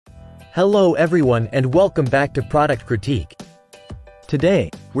Hello everyone and welcome back to Product Critique. Today,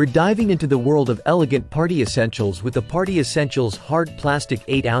 we're diving into the world of elegant party essentials with the Party Essentials Hard Plastic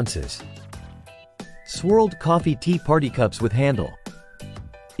 8 ounces. Swirled Coffee Tea Party Cups with Handle.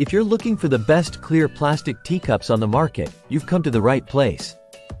 If you're looking for the best clear plastic teacups on the market, you've come to the right place.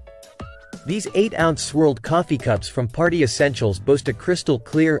 These 8-ounce swirled coffee cups from Party Essentials boast a crystal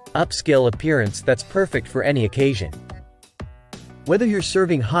clear, upscale appearance that's perfect for any occasion. Whether you're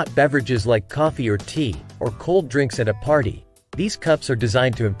serving hot beverages like coffee or tea, or cold drinks at a party, these cups are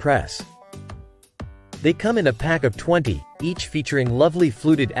designed to impress. They come in a pack of 20, each featuring lovely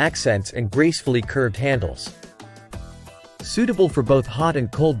fluted accents and gracefully curved handles. Suitable for both hot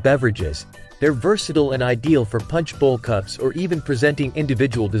and cold beverages, they're versatile and ideal for punch bowl cups or even presenting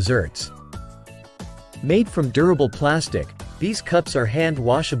individual desserts. Made from durable plastic, these cups are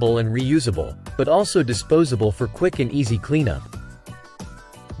hand-washable and reusable, but also disposable for quick and easy cleanup.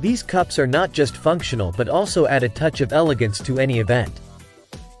 These cups are not just functional but also add a touch of elegance to any event.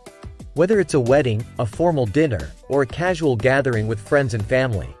 Whether it's a wedding, a formal dinner, or a casual gathering with friends and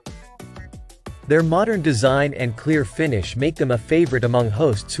family. Their modern design and clear finish make them a favorite among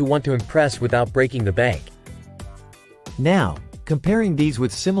hosts who want to impress without breaking the bank. Now, comparing these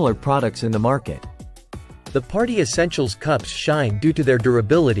with similar products in the market. The Party Essentials cups shine due to their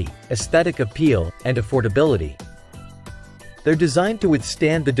durability, aesthetic appeal, and affordability. They're designed to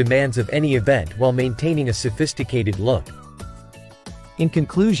withstand the demands of any event while maintaining a sophisticated look. In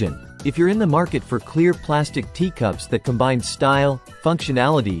conclusion, if you're in the market for clear plastic teacups that combine style,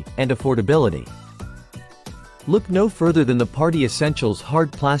 functionality, and affordability, look no further than the Party Essentials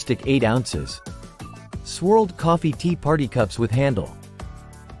Hard Plastic 8 ounces. Swirled Coffee Tea Party Cups with Handle.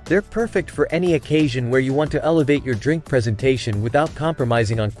 They're perfect for any occasion where you want to elevate your drink presentation without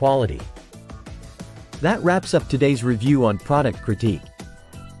compromising on quality. That wraps up today's review on Product Critique.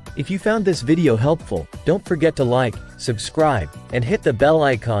 If you found this video helpful, don't forget to like, subscribe, and hit the bell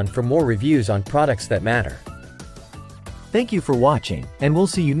icon for more reviews on products that matter. Thank you for watching, and we'll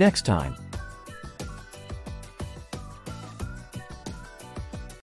see you next time.